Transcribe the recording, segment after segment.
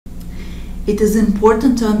It is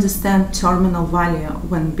important to understand terminal value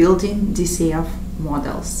when building DCF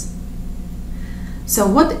models. So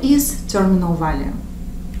what is terminal value?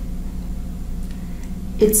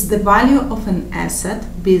 It's the value of an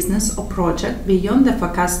asset, business or project beyond the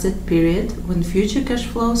forecasted period when future cash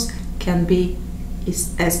flows can be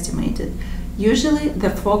estimated. Usually the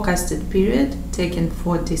forecasted period taken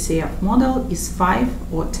for DCF model is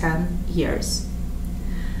 5 or 10 years.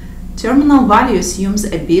 Terminal value assumes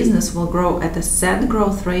a business will grow at a set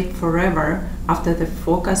growth rate forever after the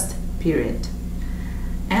forecast period,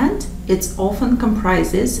 and it often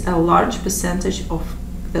comprises a large percentage of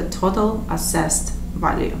the total assessed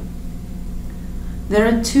value. There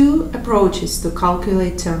are two approaches to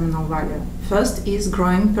calculate terminal value. First is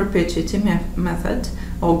growing perpetuity method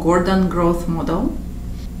or Gordon growth model,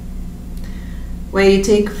 where you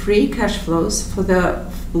take free cash flows for the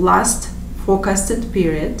last forecasted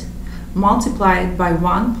period, multiply it by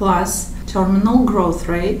 1 plus terminal growth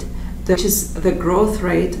rate, which is the growth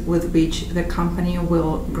rate with which the company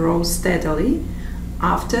will grow steadily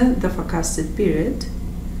after the forecasted period,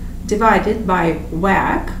 divided by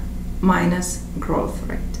WACC minus growth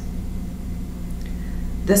rate.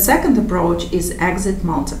 The second approach is exit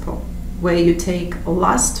multiple, where you take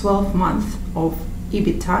last 12 months of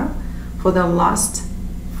EBITDA for the last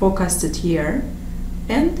forecasted year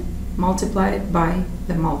and multiply it by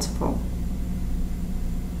the multiple.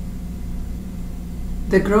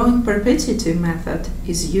 The growing perpetuity method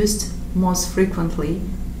is used most frequently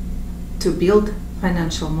to build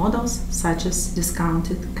financial models such as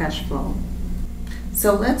discounted cash flow.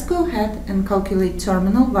 So let's go ahead and calculate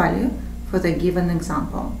terminal value for the given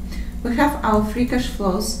example. We have our free cash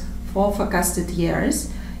flows for forecasted years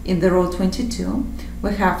in the row 22.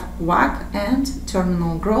 We have WACC and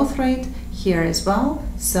terminal growth rate here as well,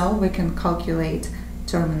 so we can calculate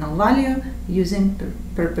terminal value using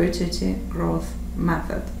perpetuity growth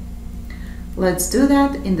method. Let's do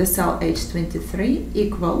that in the cell H23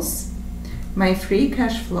 equals my free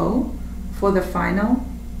cash flow for the final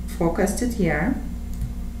forecasted year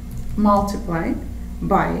multiplied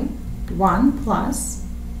by 1 plus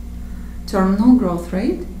terminal growth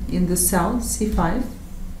rate in the cell C5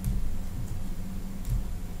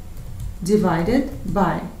 divided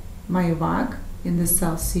by my WACC in the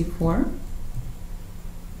cell C4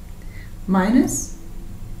 minus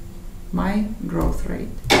my growth rate.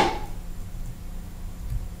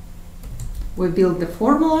 We build the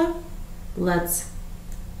formula. Let's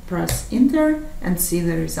press enter and see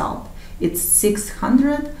the result. It's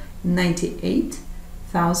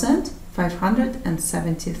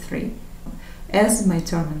 698,573 as my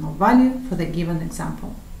terminal value for the given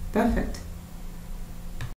example. Perfect.